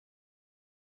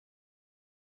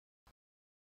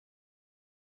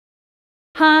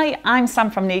Hi, I'm Sam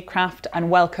from Needcraft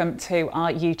and welcome to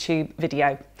our YouTube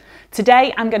video.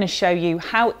 Today I'm going to show you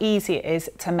how easy it is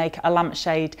to make a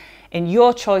lampshade in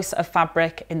your choice of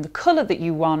fabric in the colour that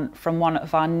you want from one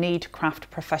of our Needcraft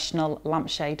professional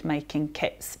lampshade making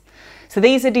kits. So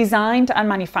these are designed and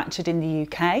manufactured in the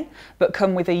UK but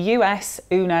come with a US,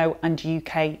 UNO and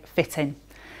UK fitting.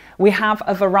 We have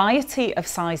a variety of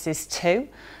sizes too,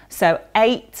 so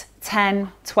 8,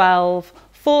 10, 12,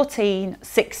 14,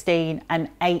 16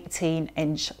 and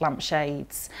 18-inch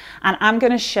lampshades. And I'm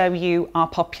going to show you our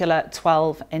popular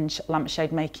 12-inch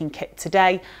lampshade making kit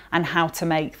today and how to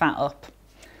make that up.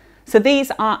 So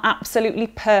these are absolutely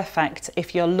perfect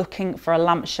if you're looking for a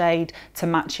lampshade to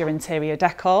match your interior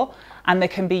decor, and they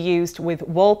can be used with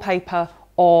wallpaper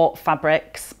or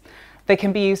fabrics. They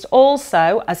can be used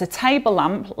also as a table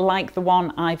lamp like the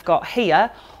one I've got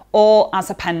here, or as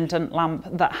a pendant lamp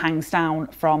that hangs down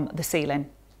from the ceiling.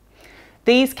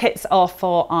 These kits are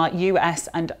for our US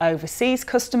and overseas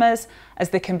customers,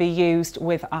 as they can be used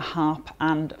with a harp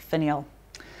and finial.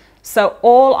 So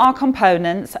all our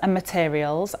components and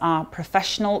materials are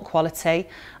professional quality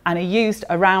and are used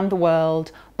around the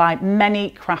world by many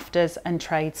crafters and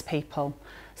tradespeople.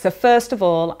 So first of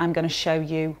all, I'm going to show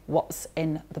you what's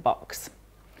in the box.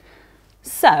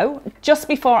 So just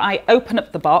before I open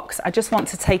up the box, I just want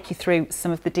to take you through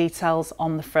some of the details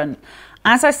on the front.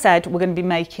 As I said, we're going to be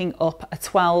making up a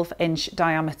 12-inch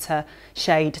diameter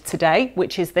shade today,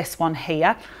 which is this one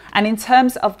here. And in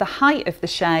terms of the height of the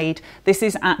shade, this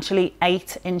is actually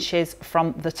 8 inches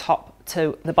from the top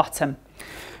to the bottom.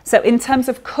 So in terms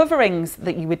of coverings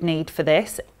that you would need for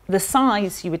this, the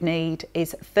size you would need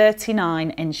is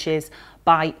 39 inches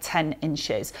by 10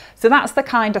 inches. So that's the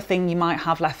kind of thing you might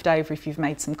have left over if you've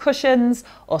made some cushions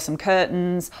or some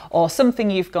curtains or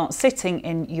something you've got sitting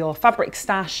in your fabric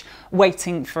stash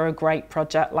waiting for a great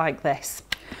project like this.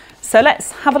 So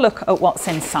let's have a look at what's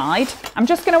inside. I'm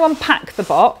just going to unpack the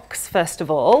box first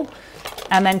of all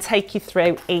and then take you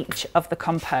through each of the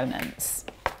components.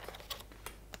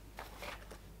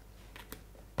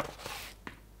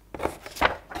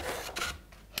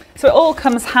 So it all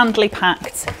comes handily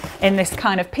packed in this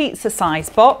kind of pizza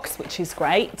size box, which is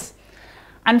great.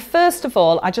 And first of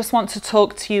all, I just want to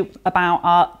talk to you about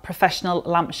our professional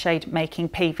lampshade making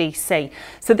PVC.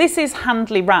 So this is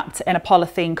handily wrapped in a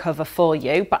polythene cover for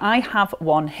you, but I have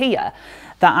one here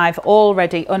that I've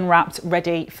already unwrapped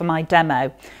ready for my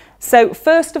demo. So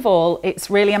first of all,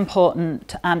 it's really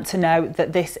important to know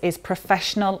that this is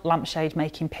professional lampshade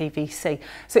making PVC.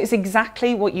 So it's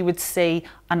exactly what you would see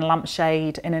on a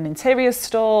lampshade in an interior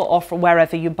store or from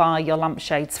wherever you buy your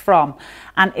lampshades from.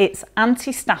 And it's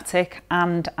anti-static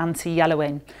and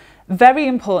anti-yellowing. Very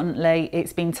importantly,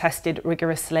 it's been tested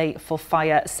rigorously for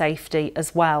fire safety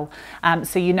as well.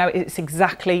 So you know it's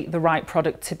exactly the right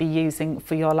product to be using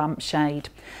for your lampshade.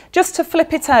 Just to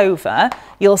flip it over,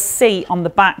 you'll see on the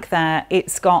back there,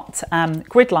 it's got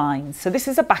grid lines. So this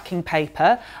is a backing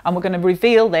paper, and we're going to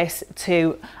reveal this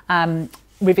to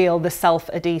reveal the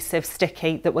self-adhesive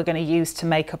sticky that we're going to use to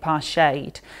make up our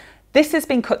shade. This has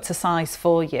been cut to size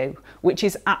for you, which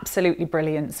is absolutely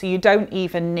brilliant. So you don't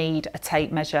even need a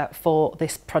tape measure for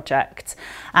this project.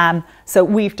 So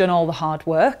we've done all the hard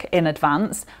work in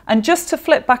advance. And just to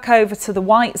flip back over to the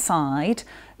white side,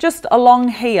 just along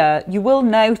here, you will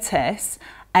notice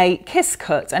a kiss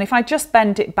cut. And if I just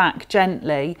bend it back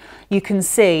gently, you can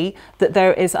see that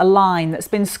there is a line that's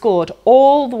been scored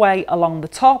all the way along the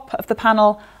top of the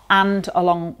panel and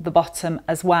along the bottom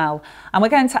as well. And we're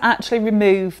going to actually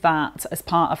remove that as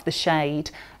part of the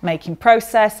shade making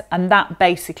process, and that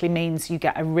basically means you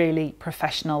get a really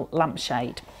professional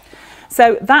lampshade.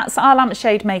 So that's our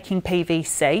lampshade making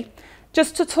PVC.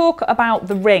 Just to talk about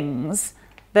the rings,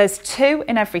 there's 2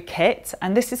 in every kit,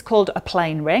 and this is called a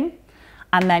plain ring,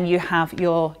 and then you have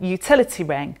your utility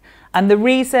ring. And the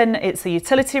reason it's a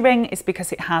utility ring is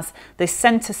because it has this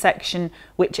centre section,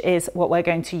 which is what we're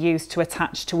going to use to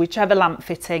attach to whichever lamp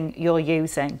fitting you're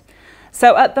using.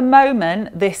 So at the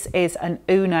moment, this is an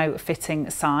UNO fitting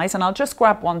size, and I'll just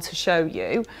grab one to show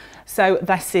you. So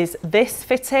this is this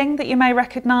fitting that you may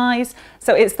recognise.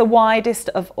 So it's the widest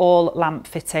of all lamp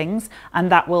fittings, and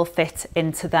that will fit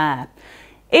into there.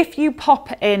 If you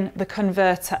pop in the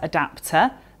converter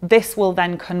adapter, this will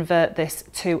then convert this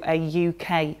to a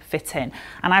UK fitting,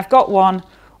 and I've got one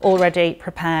already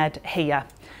prepared here.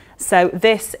 So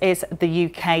this is the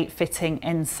UK fitting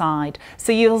inside.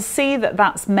 So you'll see that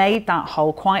that's made that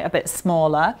hole quite a bit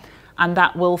smaller, and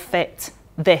that will fit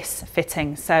this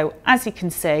fitting. So as you can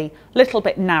see, a little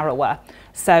bit narrower.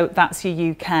 So that's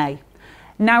your UK.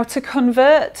 Now to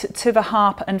convert to the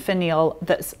harp and finial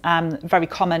that's very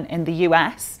common in the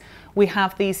US, we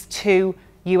have these 2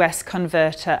 US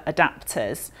converter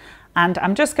adapters. And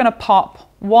I'm just going to pop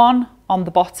one on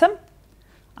the bottom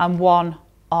and one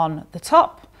on the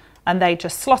top, and they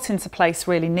just slot into place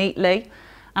really neatly.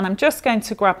 And I'm just going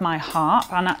to grab my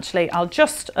harp, and actually I'll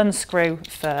just unscrew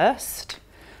first.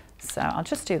 So I'll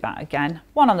just do that again.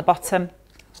 One on the bottom,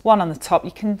 one on the top.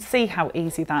 You can see how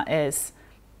easy that is.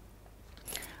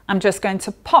 I'm just going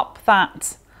to pop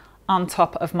that on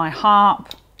top of my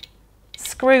harp,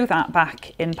 screw that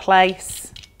back in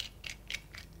place.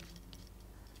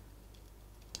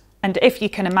 And if you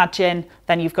can imagine,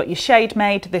 then you've got your shade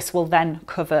made. This will then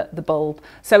cover the bulb.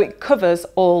 So it covers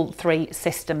all three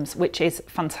systems, which is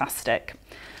fantastic.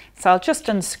 So I'll just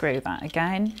unscrew that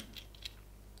again.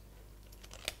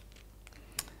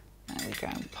 There we go,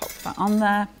 pop that on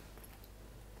there.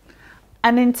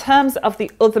 And in terms of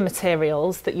the other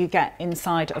materials that you get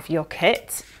inside of your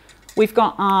kit, we've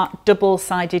got our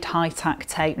double-sided high-tack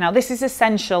tape. Now this is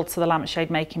essential to the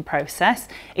lampshade making process.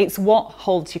 It's what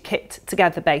holds your kit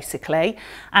together basically.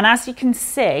 And as you can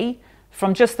see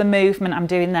from just the movement I'm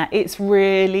doing there, it's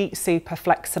really super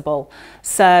flexible.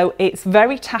 So it's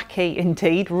very tacky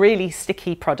indeed, really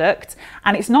sticky product.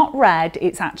 And it's not red,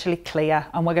 it's actually clear.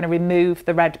 And we're going to remove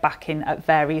the red backing at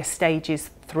various stages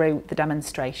through the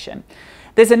demonstration.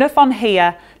 There's enough on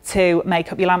here to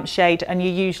make up your lampshade, and you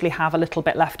usually have a little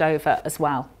bit left over as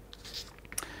well.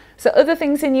 So other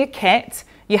things in your kit,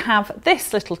 you have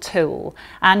this little tool,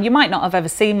 and you might not have ever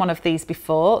seen one of these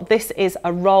before. This is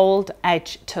a rolled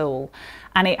edge tool,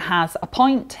 and it has a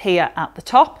point here at the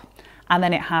top, and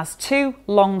then it has two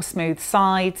long smooth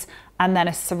sides and then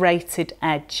a serrated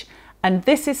edge. And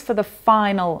this is for the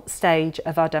final stage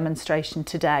of our demonstration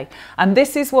today. And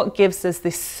this is what gives us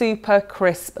this super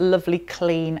crisp, lovely,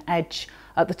 clean edge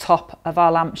at the top of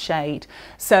our lampshade.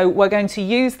 So we're going to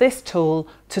use this tool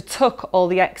to tuck all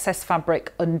the excess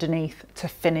fabric underneath to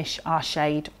finish our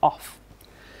shade off.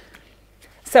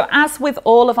 So as with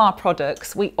all of our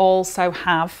products, we also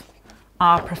have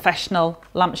our professional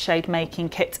lampshade making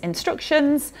kit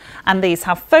instructions, and these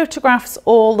have photographs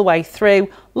all the way through,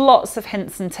 lots of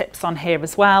hints and tips on here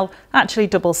as well, actually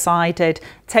double-sided,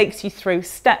 takes you through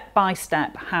step by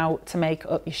step how to make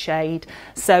up your shade.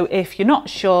 So if you're not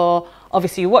sure,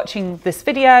 obviously you're watching this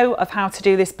video of how to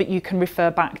do this, but you can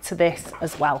refer back to this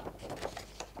as well.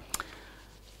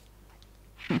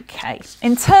 Okay,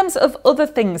 in terms of other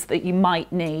things that you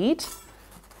might need,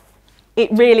 it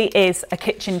really is a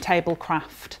kitchen table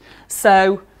craft.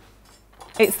 So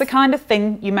it's the kind of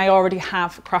thing you may already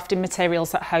have crafting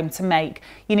materials at home to make.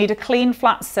 You need a clean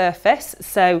flat surface,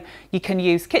 so you can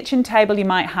use kitchen table, you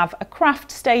might have a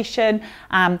craft station,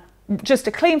 just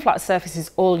a clean flat surface is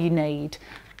all you need.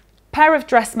 Pair of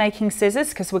dressmaking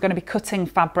scissors, because we're going to be cutting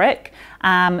fabric,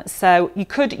 so you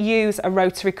could use a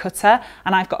rotary cutter,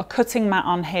 and I've got a cutting mat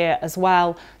on here as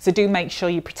well, so do make sure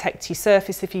you protect your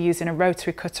surface if you're using a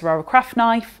rotary cutter or a craft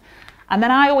knife. And then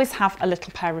I always have a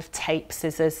little pair of tape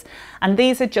scissors, and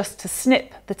these are just to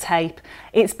snip the tape.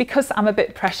 It's because I'm a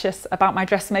bit precious about my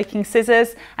dressmaking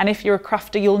scissors, and if you're a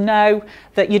crafter you'll know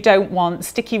that you don't want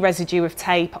sticky residue of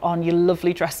tape on your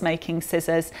lovely dressmaking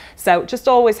scissors, so just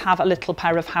always have a little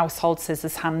pair of household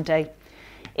scissors handy.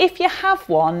 If you have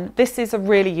one, this is a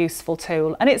really useful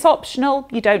tool, and it's optional,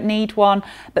 you don't need one,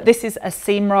 but this is a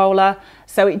seam roller,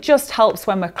 so it just helps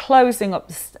when we're closing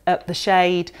up the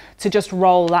shade to just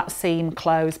roll that seam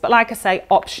close. But like I say,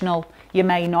 optional, you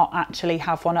may not actually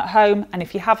have one at home, and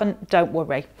if you haven't, don't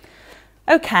worry.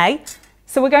 Okay,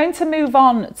 so we're going to move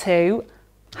on to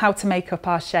how to make up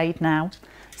our shade now.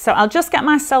 So I'll just get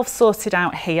myself sorted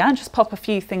out here and just pop a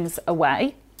few things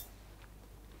away.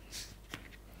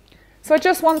 So I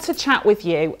just want to chat with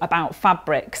you about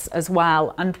fabrics as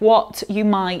well, and what you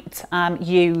might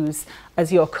use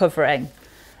as your covering.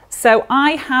 So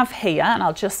I have here, and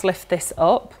I'll just lift this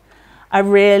up, a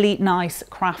really nice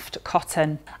craft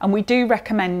cotton, and we do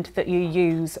recommend that you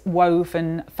use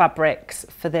woven fabrics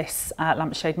for this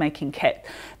lampshade making kit.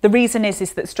 The reason is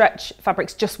that stretch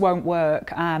fabrics just won't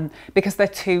work because they're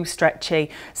too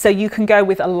stretchy. So you can go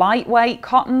with a lightweight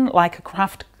cotton like a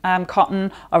craft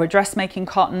cotton or a dressmaking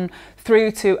cotton,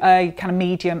 through to a kind of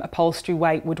medium upholstery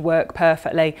weight would work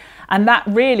perfectly. And that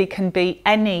really can be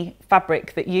any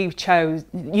fabric that you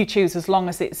choose as long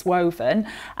as it's woven,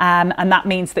 and that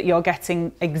means that you're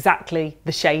getting exactly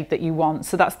the shade that you want.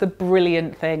 So that's the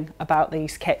brilliant thing about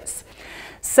these kits.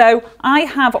 So I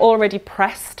have already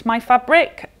pressed my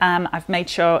fabric. I've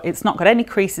made sure it's not got any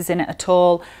creases in it at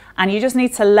all, and you just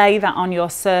need to lay that on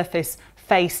your surface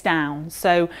face down,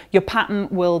 so your pattern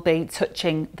will be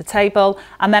touching the table.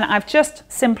 And then I've just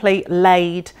simply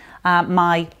laid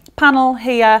my panel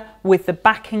here with the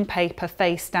backing paper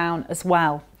face down as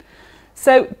well.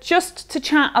 So just to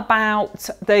chat about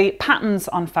the patterns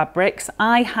on fabrics,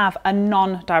 I have a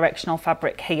non-directional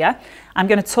fabric here. I'm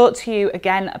going to talk to you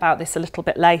again about this a little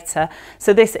bit later.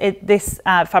 So this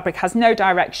fabric has no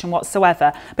direction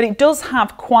whatsoever, but it does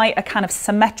have quite a kind of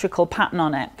symmetrical pattern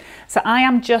on it. So I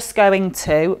am just going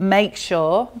to make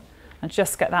sure and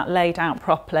just get that laid out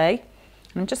properly.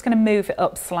 I'm just going to move it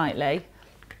up slightly.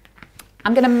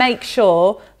 I'm going to make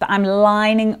sure that I'm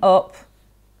lining up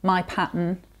my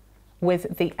pattern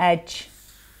with the edge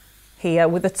here,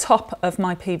 with the top of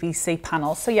my PVC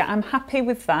panel. So yeah, I'm happy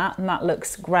with that and that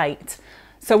looks great.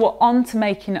 So we're on to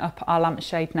making up our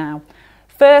lampshade now.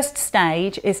 First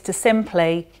stage is to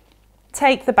simply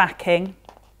take the backing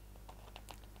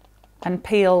and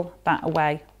peel that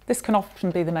away. This can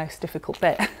often be the most difficult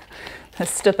bit, the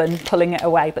stubborn pulling it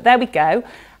away, but there we go.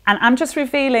 And I'm just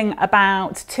revealing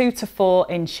about 2 to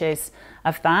 4 inches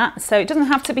of that. So it doesn't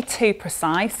have to be too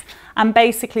precise. And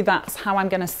basically that's how I'm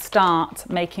going to start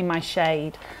making my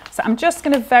shade. So I'm just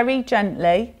going to very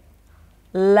gently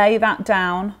lay that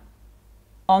down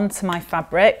onto my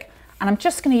fabric. And I'm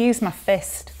just going to use my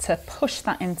fist to push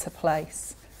that into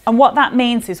place. And what that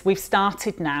means is we've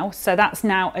started now. So that's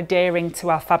now adhering to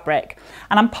our fabric.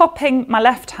 And I'm popping my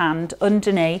left hand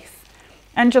underneath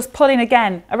and just pulling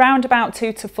again around about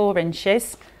 2 to 4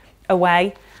 inches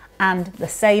away, and the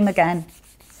same again.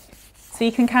 So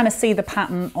you can kind of see the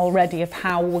pattern already of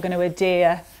how we're going to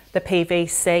adhere the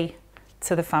PVC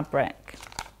to the fabric.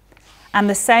 And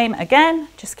the same again,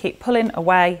 just keep pulling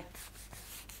away.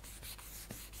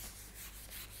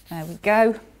 There we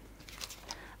go.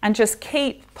 And just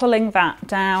keep pulling that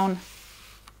down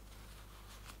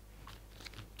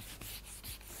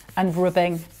and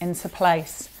rubbing into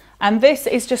place. And this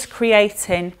is just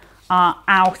creating our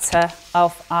outer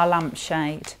of our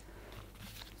lampshade.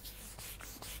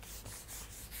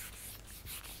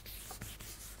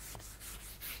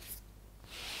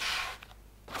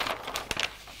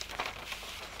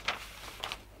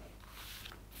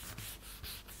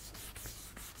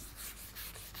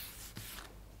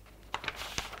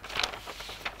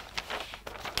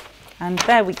 And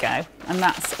there we go. And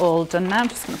that's all done now. I'm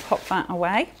just going to pop that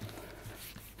away.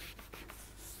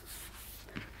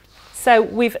 So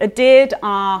we've adhered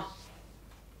our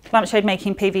lampshade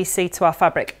making PVC to our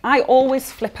fabric. I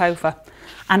always flip over,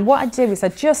 and what I do is I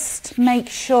just make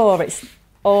sure it's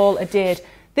all adhered.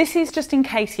 This is just in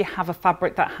case you have a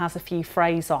fabric that has a few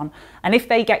frays on, and if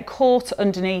they get caught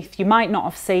underneath, you might not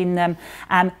have seen them,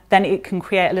 and then it can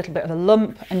create a little bit of a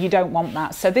lump, and you don't want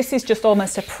that. So this is just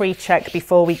almost a pre-check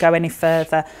before we go any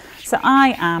further. So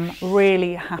I am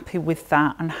really happy with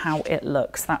that and how it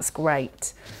looks. That's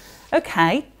great.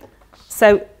 Okay.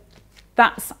 So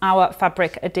that's our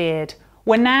fabric adhered.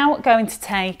 We're now going to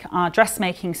take our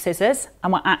dressmaking scissors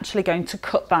and we're actually going to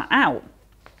cut that out.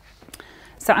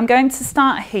 So I'm going to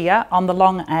start here on the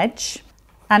long edge,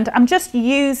 and I'm just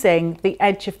using the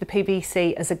edge of the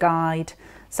PVC as a guide.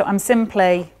 So I'm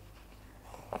simply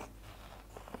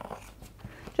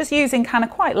just using kind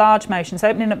of quite large motions,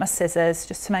 opening up my scissors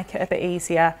just to make it a bit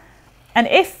easier. And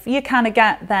if you kind of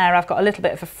get there, I've got a little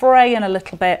bit of a fray and a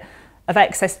little bit of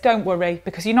excess, don't worry,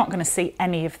 because you're not going to see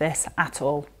any of this at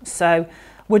all. So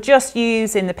we're just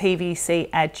using the PVC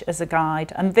edge as a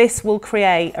guide, and this will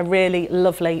create a really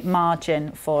lovely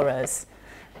margin for us.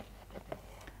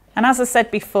 And as I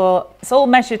said before, it's all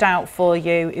measured out for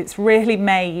you. It's really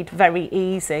made very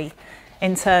easy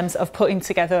in terms of putting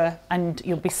together, and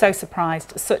you'll be so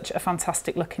surprised, such a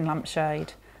fantastic looking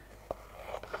lampshade.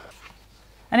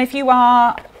 And if you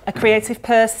are a creative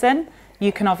person,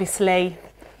 you can obviously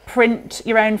print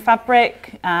your own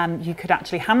fabric. You could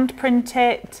actually hand print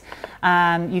it.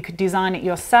 You could design it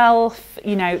yourself.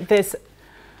 You know, there's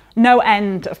no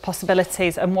end of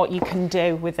possibilities and what you can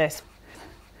do with this.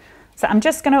 So I'm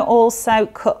just going to also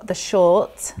cut the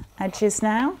short edges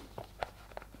now.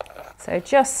 So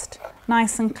just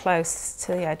nice and close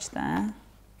to the edge there.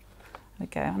 There we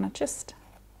go, and I just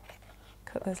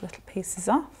cut those little pieces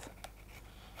off.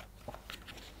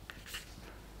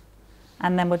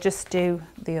 And then we'll just do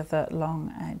the other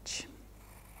long edge.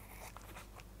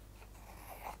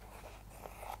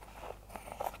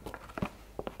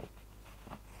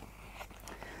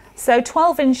 So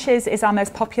 12 inches is our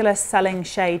most popular selling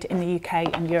shade in the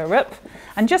UK and Europe,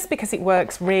 and just because it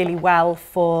works really well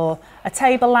for a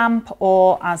table lamp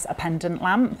or as a pendant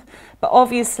lamp. But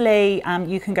obviously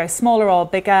you can go smaller or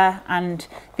bigger, and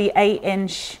the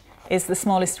 8-inch is the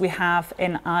smallest we have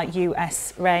in our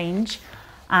US range,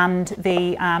 and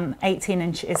the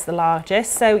 18-inch is the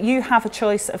largest. So you have a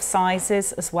choice of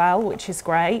sizes as well, which is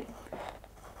great.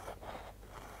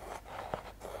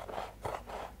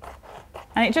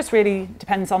 And it just really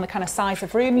depends on the kind of size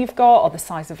of room you've got or the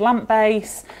size of lamp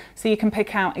base, so you can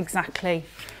pick out exactly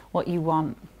what you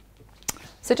want.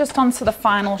 So just onto the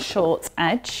final short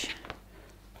edge.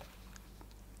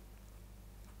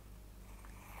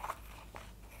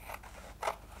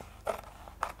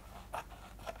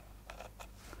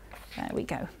 There we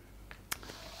go.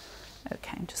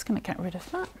 Okay, I'm just going to get rid of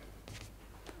that.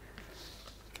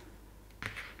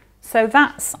 So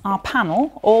that's our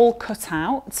panel all cut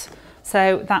out.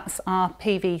 So that's our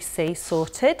PVC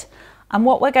sorted. And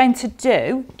what we're going to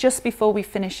do just before we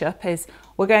finish up is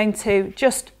we're going to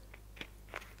just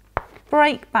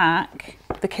break back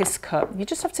the kiss cup. You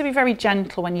just have to be very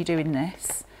gentle when you're doing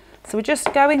this. So we're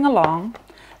just going along.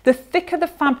 The thicker the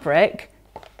fabric,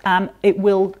 it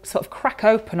will sort of crack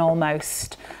open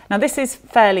almost. Now this is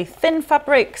fairly thin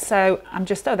fabric, so I'm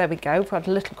just, oh there we go, we've got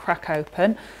a little crack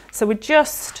open. So we're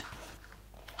just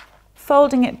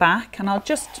folding it back, and I'll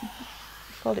just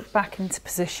fold it back into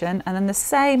position, and then the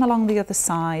same along the other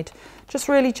side, just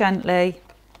really gently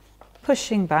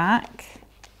pushing back.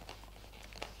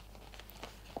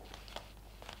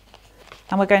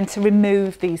 And we're going to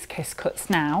remove these kiss cuts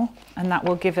now, and that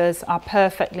will give us our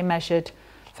perfectly measured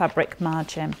fabric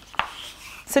margin.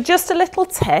 So just a little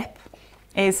tip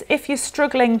is, if you're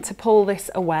struggling to pull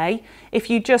this away, if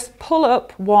you just pull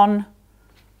up one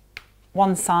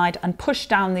side and push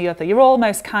down the other, you're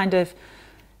almost kind of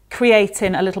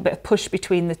creating a little bit of push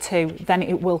between the two, then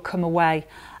it will come away.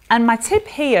 And my tip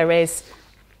here is,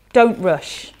 don't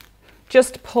rush,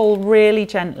 just pull really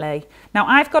gently. Now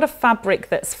I've got a fabric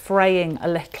that's fraying a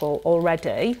little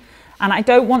already, and I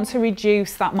don't want to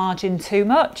reduce that margin too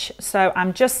much, so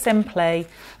I'm just simply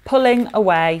pulling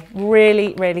away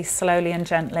really, really slowly and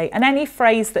gently. And any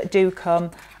frays that do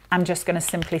come, I'm just going to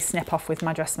simply snip off with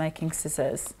my dressmaking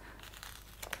scissors.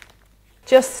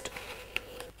 Just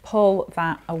pull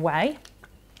that away.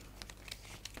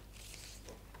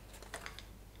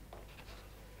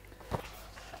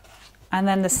 And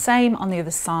then the same on the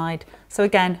other side. So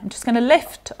again, I'm just going to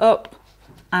lift up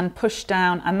and push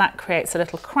down, and that creates a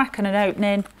little crack and an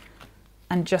opening,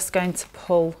 and just going to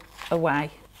pull away.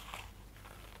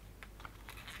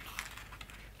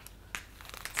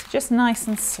 So just nice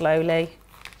and slowly.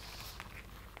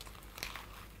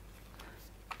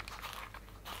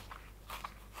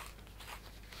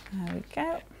 There we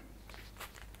go.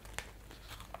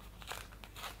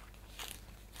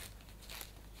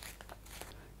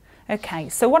 Okay,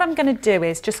 so what I'm going to do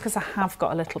is, just because I have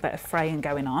got a little bit of fraying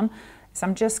going on, is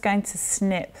I'm just going to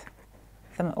snip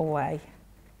them away.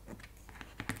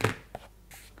 I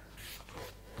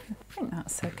think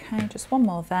that's okay, just one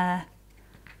more there.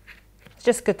 It's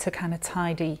just good to kind of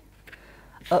tidy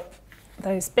up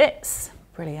those bits.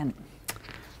 Brilliant.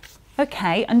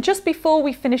 Okay, and just before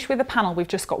we finish with the panel, we've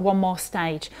just got one more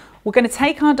stage. We're going to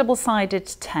take our double-sided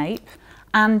tape,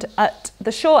 and at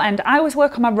the short end, I always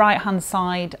work on my right-hand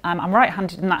side. I'm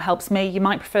right-handed and that helps me. You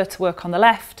might prefer to work on the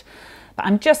left, but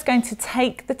I'm just going to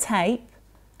take the tape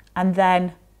and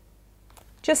then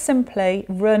just simply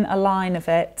run a line of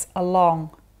it along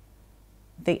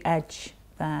the edge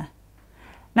there.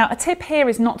 Now a tip here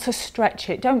is not to stretch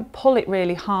it, don't pull it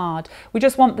really hard. We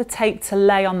just want the tape to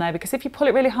lay on there, because if you pull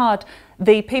it really hard,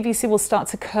 the PVC will start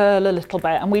to curl a little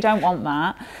bit, and we don't want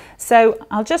that. So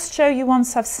I'll just show you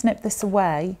once I've snipped this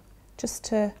away, just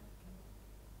to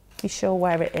be sure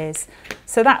where it is.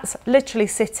 So that's literally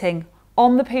sitting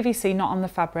on the PVC, not on the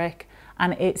fabric,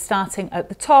 and it's starting at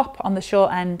the top on the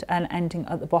short end and ending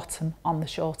at the bottom on the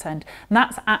short end. And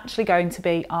that's actually going to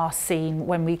be our seam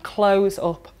when we close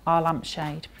up our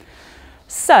lampshade.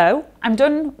 So I'm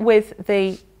done with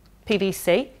the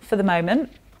PVC for the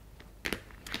moment,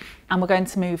 and we're going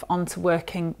to move on to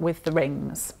working with the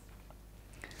rings.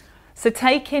 So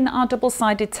taking our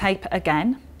double-sided tape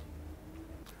again,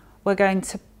 we're going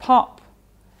to pop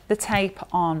the tape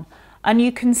on. And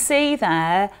you can see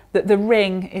there that the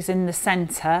ring is in the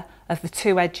centre of the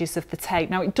two edges of the tape.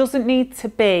 Now it doesn't need to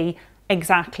be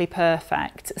exactly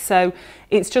perfect, so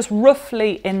it's just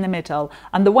roughly in the middle.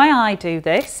 And the way I do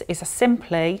this is I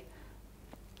simply,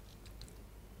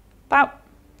 about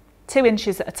 2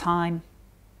 inches at a time,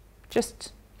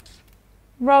 just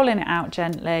rolling it out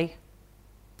gently,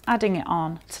 adding it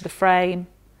on to the frame,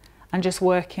 and just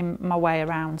working my way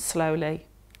around slowly.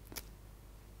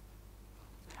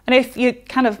 And if you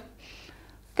kind of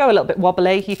go a little bit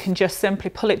wobbly, you can just simply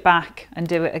pull it back and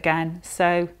do it again.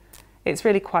 So it's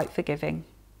really quite forgiving.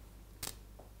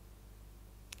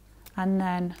 And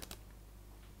then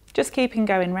just keeping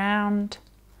going round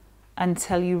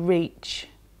until you reach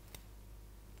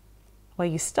where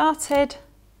you started,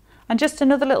 And just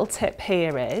another little tip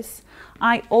here is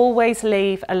I always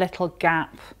leave a little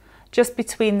gap just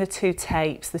between the two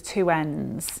tapes, the two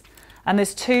ends. And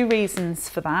there's two reasons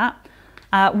for that.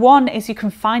 One is you can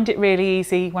find it really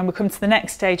easy when we come to the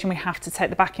next stage and we have to take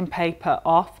the backing paper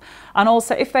off. And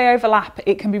also if they overlap,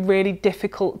 it can be really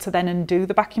difficult to then undo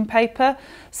the backing paper.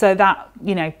 So that,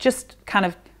 you know, just kind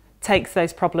of takes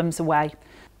those problems away.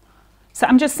 So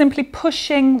I'm just simply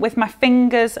pushing with my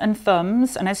fingers and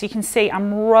thumbs. And as you can see,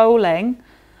 I'm rolling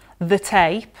the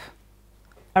tape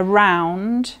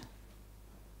around.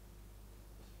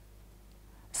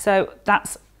 So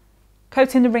that's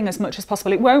coating the ring as much as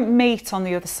possible. It won't meet on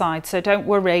the other side, so don't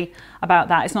worry about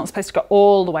that. It's not supposed to go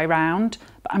all the way round,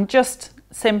 but I'm just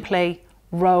simply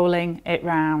rolling it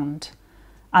round.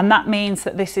 And that means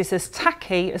that this is as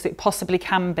tacky as it possibly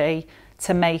can be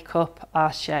to make up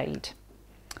our shade.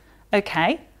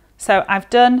 Okay, so I've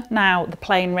done now the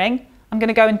plain ring. I'm going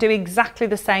to go and do exactly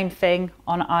the same thing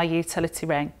on our utility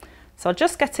ring. So I'll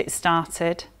just get it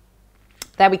started.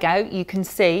 There we go. You can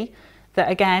see that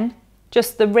again,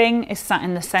 just the ring is sat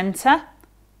in the centre.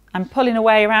 I'm pulling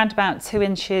away around about 2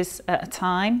 inches at a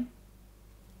time.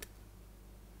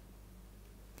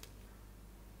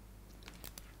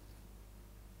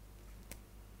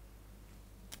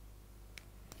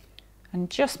 And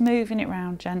just moving it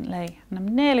around gently. And I'm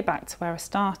nearly back to where I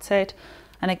started.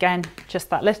 And again, just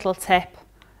that little tip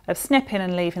of snipping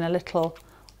and leaving a little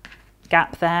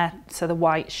gap there so the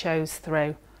white shows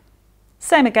through.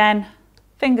 Same again,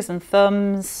 fingers and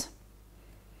thumbs.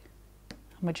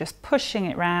 And we're just pushing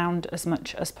it round as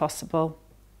much as possible.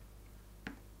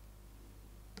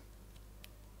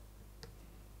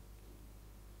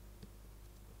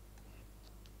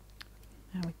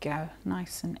 There we go,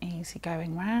 nice and easy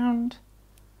going round.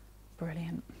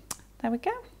 Brilliant. There we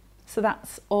go. So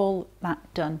that's all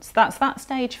that done. So that's that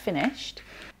stage finished.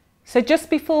 So just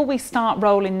before we start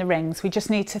rolling the rings, we just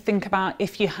need to think about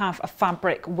if you have a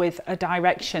fabric with a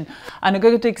direction. And a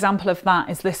good example of that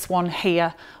is this one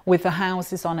here with the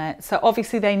houses on it. So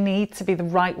obviously they need to be the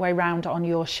right way round on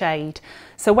your shade.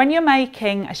 So when you're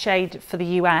making a shade for the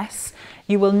US,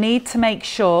 you will need to make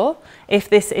sure, if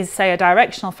this is say a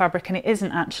directional fabric, and it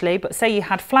isn't actually, but say you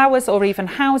had flowers or even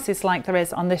houses like there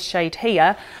is on this shade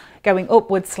here, going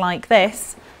upwards like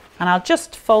this, and I'll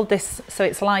just fold this so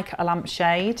it's like a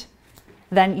lampshade.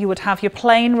 Then you would have your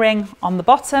plain ring on the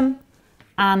bottom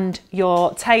and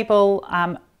your table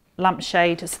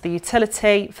lampshade, so the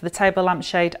utility for the table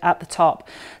lampshade at the top.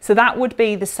 So that would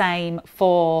be the same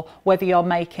for whether you're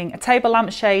making a table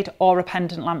lampshade or a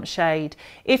pendant lampshade.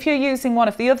 If you're using one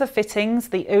of the other fittings,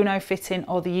 the Uno fitting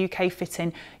or the UK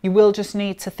fitting, you will just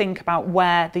need to think about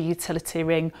where the utility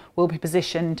ring will be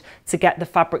positioned to get the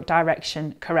fabric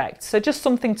direction correct. So just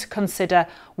something to consider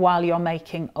while you're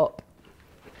making up.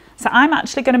 So I'm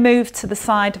actually going to move to the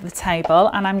side of the table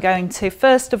and I'm going to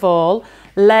first of all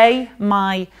lay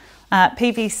my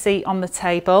PVC on the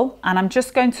table, and I'm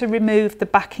just going to remove the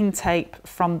backing tape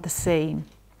from the seam.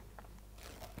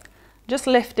 Just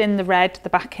lifting the red, the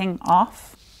backing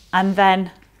off, and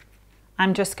then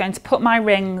I'm just going to put my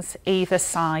rings either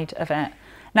side of it.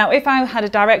 Now if I had a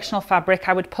directional fabric,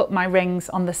 I would put my rings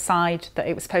on the side that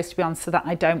it was supposed to be on so that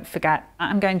I don't forget.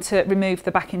 I'm going to remove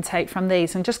the backing tape from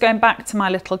these and just going back to my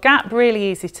little gap,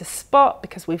 really easy to spot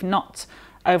because we've not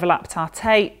overlapped our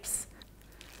tapes.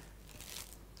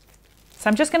 So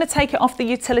I'm just going to take it off the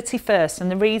utility first, and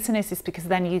the reason is because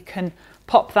then you can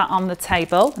pop that on the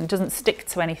table and it doesn't stick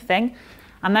to anything.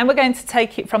 And then we're going to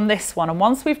take it from this one, and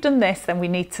once we've done this, then we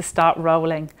need to start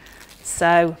rolling.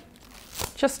 So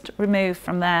just remove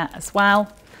from there as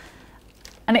well.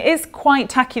 And it is quite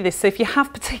tacky, this, so if you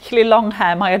have particularly long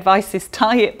hair, my advice is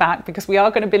tie it back because we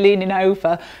are going to be leaning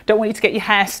over. Don't want you to get your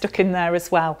hair stuck in there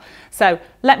as well. So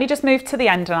let me just move to the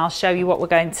end and I'll show you what we're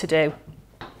going to do.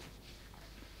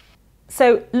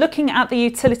 So looking at the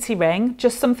utility ring,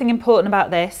 just something important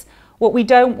about this, what we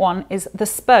don't want is the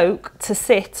spoke to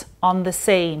sit on the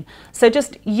seam. So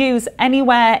just use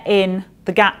anywhere in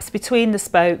the gaps between the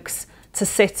spokes to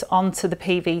sit onto the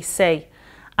PVC.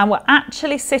 And we're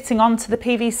actually sitting onto the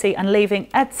PVC and leaving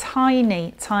a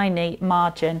tiny, tiny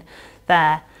margin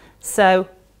there. So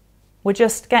we're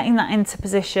just getting that into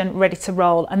position, ready to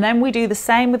roll. And then we do the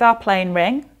same with our plain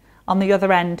ring on the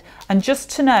other end. And just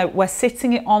to note, we're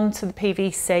sitting it onto the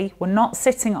PVC. We're not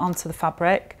sitting it onto the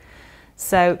fabric.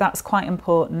 So that's quite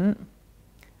important.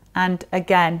 And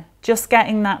again, just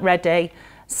getting that ready.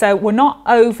 So we're not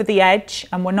over the edge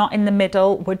and we're not in the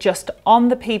middle, we're just on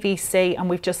the PVC and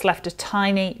we've just left a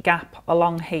tiny gap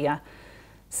along here.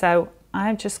 So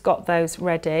I've just got those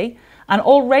ready, and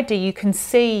already you can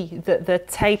see that the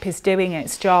tape is doing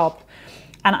its job.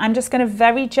 And I'm just going to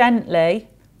very gently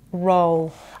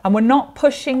roll. And we're not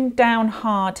pushing down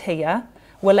hard here.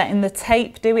 We're letting the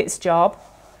tape do its job.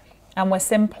 And we're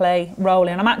simply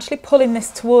rolling. I'm actually pulling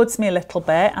this towards me a little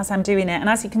bit as I'm doing it. And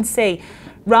as you can see,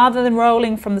 rather than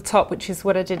rolling from the top, which is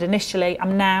what I did initially,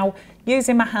 I'm now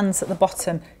using my hands at the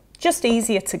bottom. Just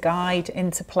easier to guide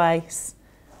into place.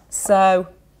 So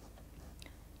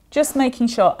just making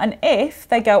sure. And if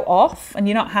they go off and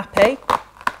you're not happy,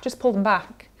 just pull them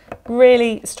back.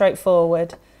 Really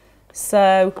straightforward.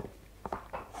 So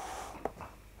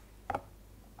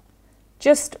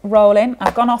just rolling.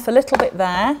 I've gone off a little bit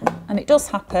there, and it does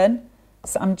happen.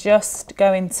 So I'm just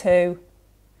going to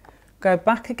go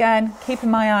back again, keeping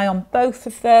my eye on both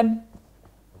of them,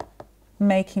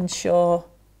 making sure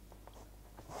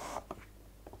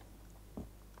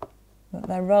that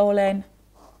they're rolling.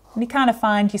 And you kind of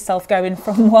find yourself going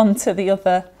from one to the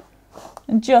other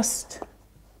and just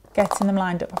getting them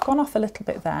lined up. I've gone off a little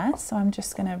bit there, so I'm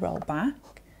just going to roll back.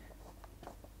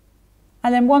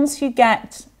 And then once you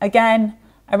get, again,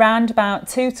 around about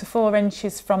 2 to 4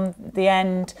 inches from the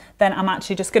end, then I'm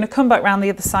actually just going to come back around the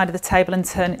other side of the table and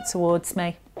turn it towards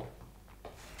me.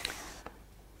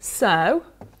 So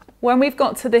when we've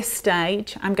got to this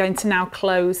stage, I'm going to now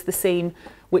close the seam,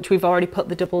 which we've already put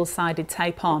the double-sided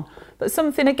tape on. But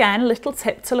something, again, a little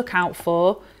tip to look out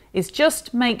for is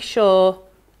just make sure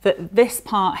that this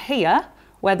part here,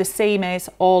 where the seam is,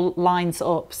 all lines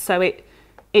up. So it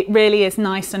really is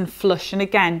nice and flush, and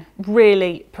again,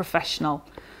 really professional.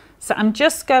 So I'm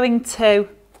just going to,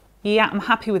 yeah, I'm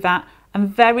happy with that. And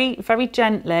very, very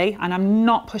gently, and I'm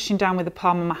not pushing down with the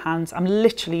palm of my hands, I'm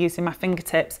literally using my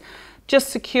fingertips, just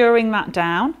securing that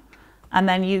down. And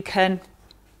then you can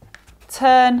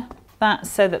turn that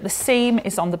so that the seam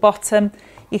is on the bottom.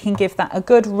 You can give that a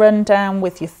good run down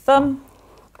with your thumb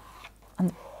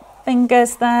and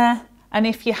fingers there. And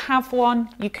if you have one,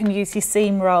 you can use your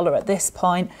seam roller at this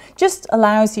point. Just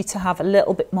allows you to have a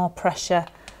little bit more pressure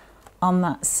on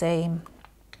that seam.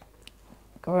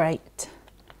 Great.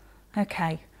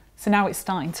 Okay, so now it's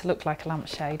starting to look like a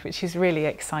lampshade, which is really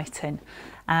exciting.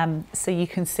 So you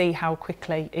can see how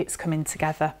quickly it's coming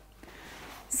together.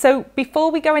 So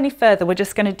before we go any further, we're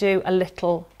just going to do a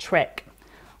little trick.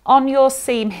 On your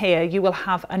seam here, you will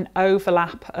have an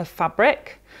overlap of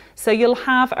fabric. So you'll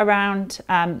have around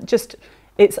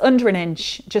it's under an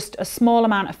inch, just a small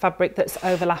amount of fabric that's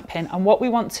overlapping. And what we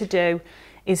want to do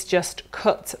is just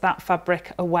cut that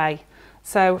fabric away.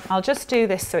 So I'll just do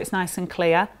this so it's nice and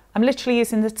clear. I'm literally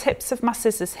using the tips of my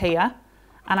scissors here,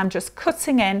 and I'm just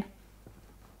cutting in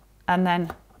and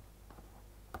then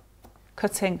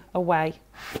cutting away.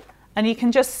 And you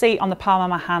can just see on the palm of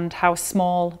my hand how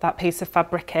small that piece of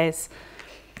fabric is.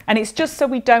 And it's just so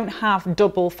we don't have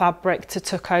double fabric to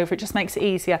tuck over. It just makes it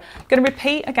easier. I'm going to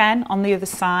repeat again on the other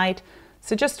side.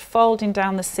 So just folding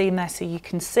down the seam there so you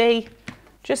can see.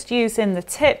 Just using the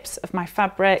tips of my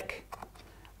fabric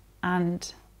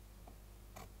and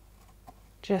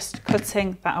just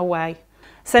cutting that away.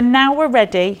 So now we're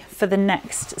ready for the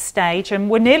next stage, and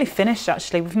we're nearly finished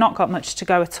actually. We've not got much to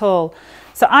go at all.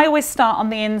 So I always start on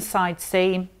the inside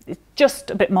seam. It's just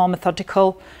a bit more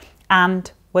methodical,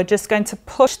 and we're just going to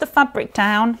push the fabric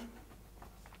down.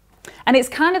 And it's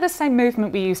kind of the same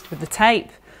movement we used with the tape.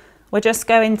 We're just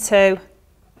going to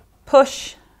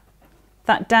push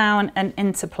that down and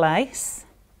into place.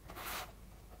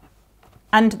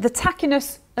 And the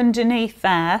tackiness underneath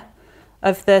there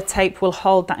of the tape will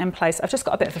hold that in place. I've just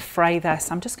got a bit of a fray there,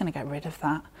 so I'm just going to get rid of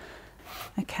that.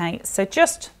 Okay, so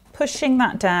just pushing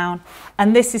that down,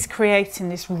 and this is creating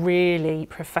this really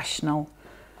professional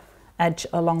edge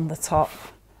along the top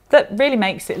that really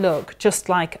makes it look just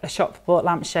like a shop bought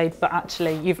lampshade, but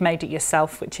actually you've made it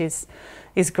yourself, which is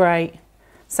great.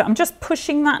 So I'm just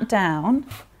pushing that down,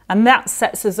 and that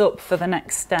sets us up for the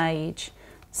next stage.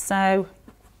 So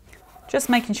just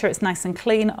making sure it's nice and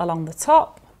clean along the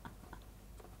top.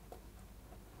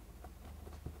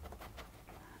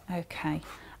 Okay,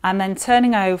 and then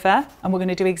turning over, and we're going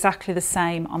to do exactly the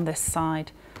same on this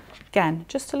side. Again,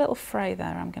 just a little fray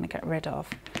there I'm going to get rid of.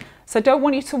 So I don't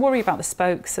want you to worry about the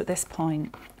spokes at this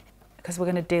point, because we're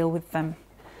going to deal with them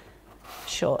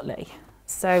shortly.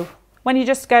 So when you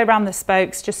just go around the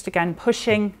spokes, just again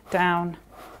pushing down.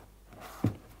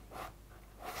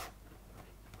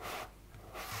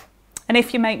 And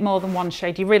if you make more than one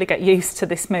shade, you really get used to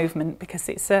this movement, because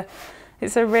it's a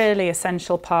really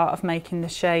essential part of making the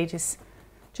shade, is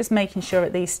just making sure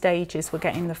at these stages we're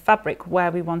getting the fabric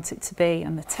where we want it to be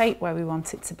and the tape where we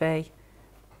want it to be.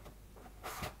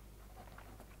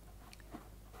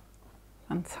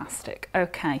 Fantastic.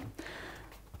 Okay,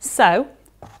 so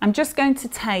I'm just going to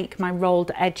take my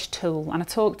rolled edge tool, and I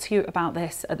talked to you about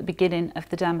this at the beginning of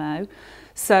the demo.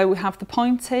 So we have the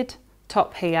pointed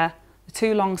top here, the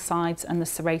two long sides and the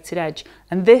serrated edge,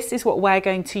 and this is what we're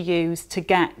going to use to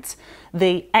get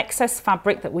the excess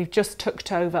fabric that we've just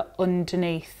tucked over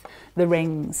underneath the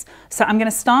rings. So I'm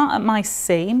going to start at my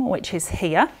seam, which is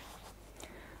here,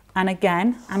 and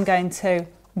again I'm going to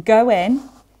go in,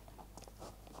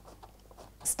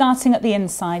 starting at the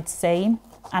inside seam,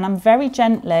 and I'm very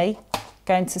gently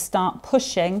going to start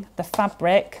pushing the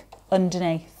fabric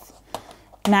underneath.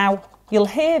 Now you'll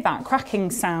hear that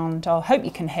cracking sound, or I hope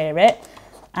you can hear it,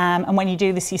 and when you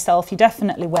do this yourself you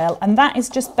definitely will, and that is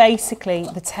just basically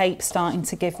the tape starting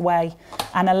to give way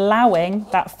and allowing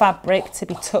that fabric to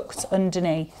be tucked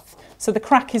underneath. So the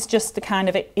crack is just the kind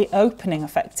of it opening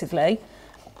effectively,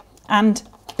 and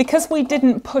because we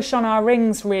didn't push on our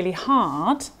rings really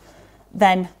hard,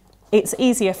 then it's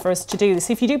easier for us to do this.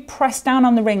 If you do press down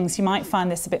on the rings, you might find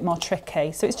this a bit more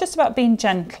tricky. So it's just about being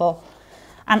gentle.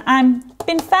 And I've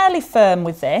been fairly firm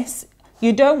with this.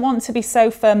 You don't want to be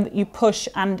so firm that you push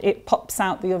and it pops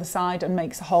out the other side and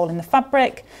makes a hole in the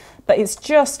fabric, but it's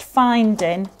just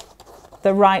finding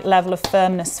the right level of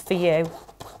firmness for you.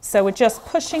 So we're just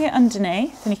pushing it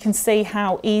underneath, and you can see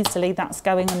how easily that's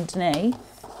going underneath.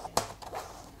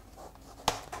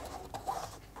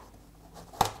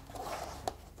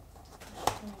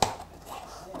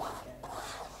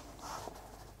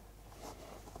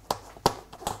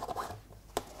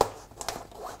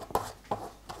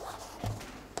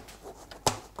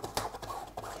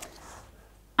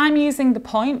 I'm using the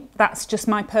point, that's just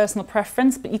my personal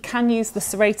preference, but you can use the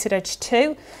serrated edge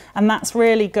too, and that's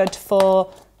really good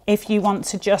for if you want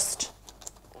to just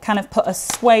kind of put a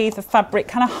swathe of fabric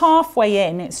kind of halfway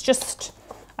in. It's just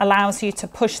allows you to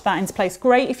push that into place.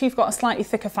 Great if you've got a slightly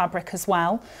thicker fabric as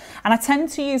well. And I tend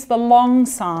to use the long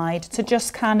side to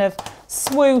just kind of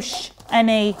swoosh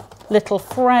any little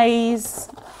frays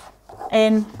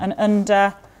in and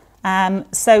under.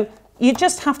 So you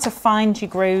just have to find your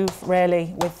groove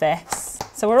really with this.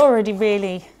 So we're already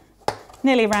really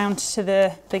nearly around to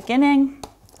the beginning.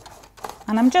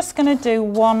 And I'm just going to do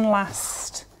one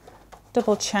last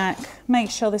double check,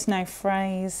 make sure there's no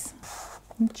frays.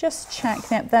 And just check,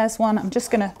 yep, there's one. I'm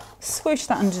just going to swoosh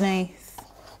that underneath.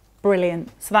 Brilliant.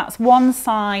 So that's one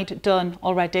side done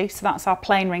already. So that's our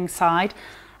plain ring side.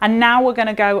 And now we're going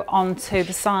to go on to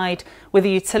the side with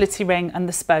the utility ring and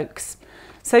the spokes.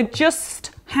 So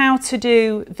just how to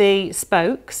do the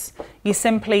spokes, you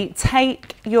simply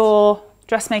take your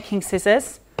dressmaking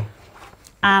scissors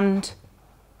and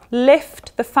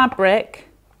lift the fabric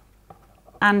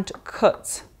and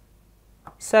cut.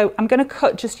 So I'm going to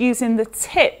cut just using the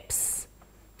tips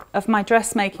of my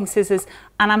dressmaking scissors,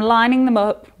 and I'm lining them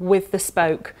up with the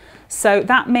spoke. So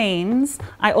that means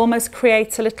I almost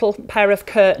create a little pair of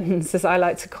curtains, as I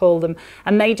like to call them,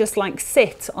 and they just like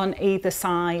sit on either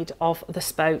side of the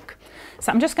spoke.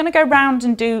 So I'm just going to go round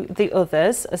and do the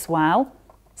others as well.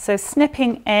 So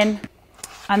snipping in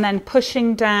and then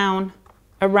pushing down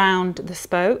around the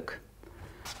spoke.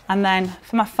 And then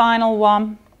for my final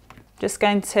one, just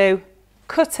going to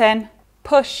cut in,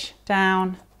 push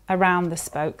down around the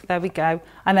spoke. There we go.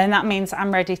 And then that means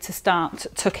I'm ready to start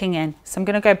tucking in. So I'm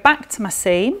going to go back to my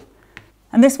seam,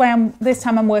 and this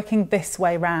time I'm working this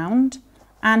way round.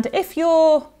 And if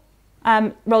your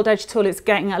rolled edge tool is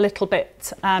getting a little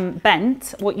bit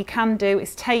bent, what you can do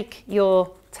is take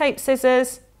your tape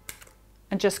scissors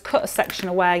and just cut a section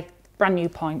away, brand new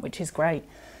point, which is great.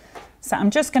 So I'm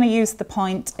just going to use the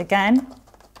point again.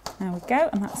 There we go,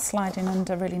 and that's sliding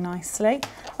under really nicely.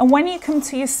 And when you come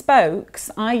to your spokes,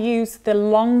 I use the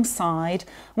long side.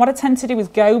 What I tend to do is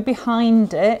go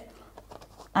behind it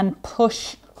and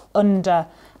push under.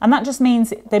 And that just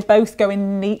means they both go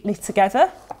in neatly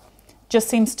together. Just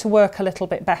seems to work a little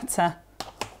bit better.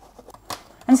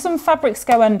 And some fabrics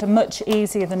go under much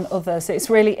easier than others. It's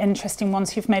really interesting.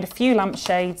 Once you've made a few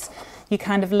lampshades, you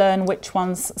kind of learn which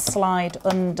ones slide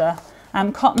under.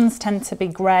 Cottons tend to be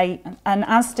grey, and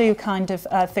as do kind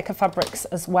of thicker fabrics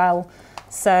as well.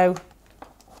 So,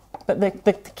 but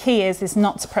the key is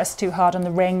not to press too hard on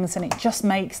the rings, and it just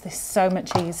makes this so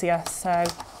much easier. So,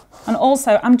 and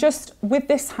also I'm just, with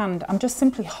this hand, I'm just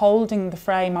simply holding the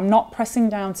frame. I'm not pressing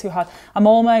down too hard. I'm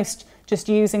almost just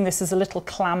using this as a little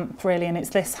clamp really, and it's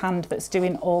this hand that's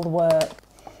doing all the work.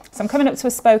 So I'm coming up to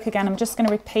a spoke again. I'm just going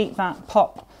to repeat that,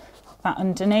 pop that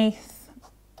underneath.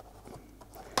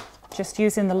 Just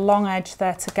using the long edge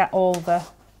there to get all the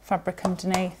fabric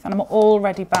underneath, and I'm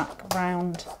already back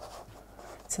round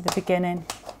to the beginning.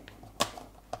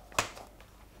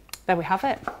 There we have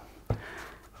it,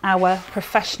 our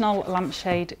professional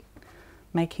lampshade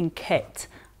Making Kit.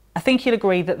 I think you'll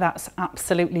agree that that's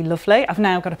absolutely lovely. I've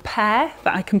now got a pair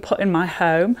that I can put in my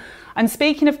home. And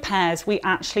speaking of pairs, we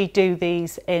actually do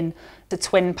these in the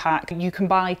twin pack. You can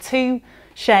buy 2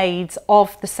 shades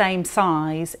of the same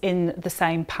size in the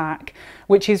same pack,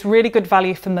 which is really good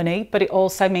value for money, but it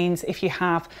also means if you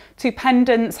have 2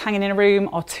 pendants hanging in a room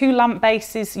or 2 lamp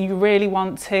bases, you really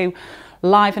want to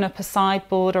liven up a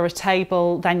sideboard or a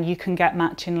table, then you can get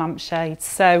matching lampshades.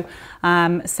 So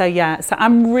I'm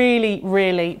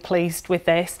really pleased with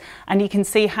this, and you can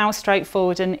see how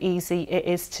straightforward and easy it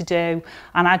is to do,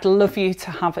 and I'd love you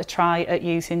to have a try at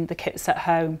using the kits at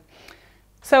home.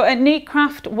 So at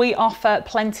Needcraft, we offer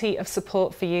plenty of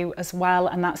support for you as well,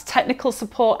 and that's technical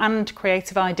support and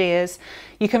creative ideas.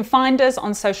 You can find us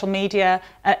on social media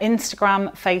at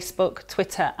Instagram, Facebook,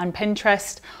 Twitter and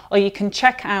Pinterest, or you can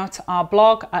check out our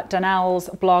blog at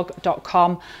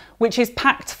donnellsblog.com, which is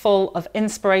packed full of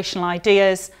inspirational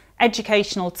ideas,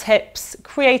 educational tips,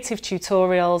 creative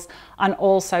tutorials, and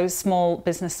also small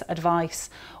business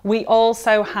advice. We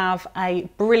also have a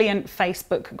brilliant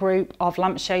Facebook group of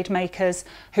lampshade makers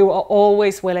who are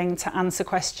always willing to answer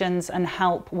questions and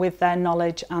help with their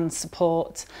knowledge and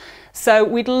support. So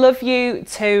we'd love you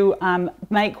to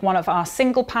make one of our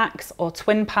single packs or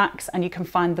twin packs, and you can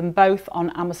find them both on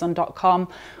Amazon.com.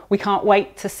 We can't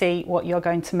wait to see what you're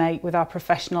going to make with our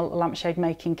professional lampshade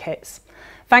making kits.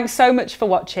 Thanks so much for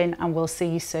watching, and we'll see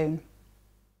you soon.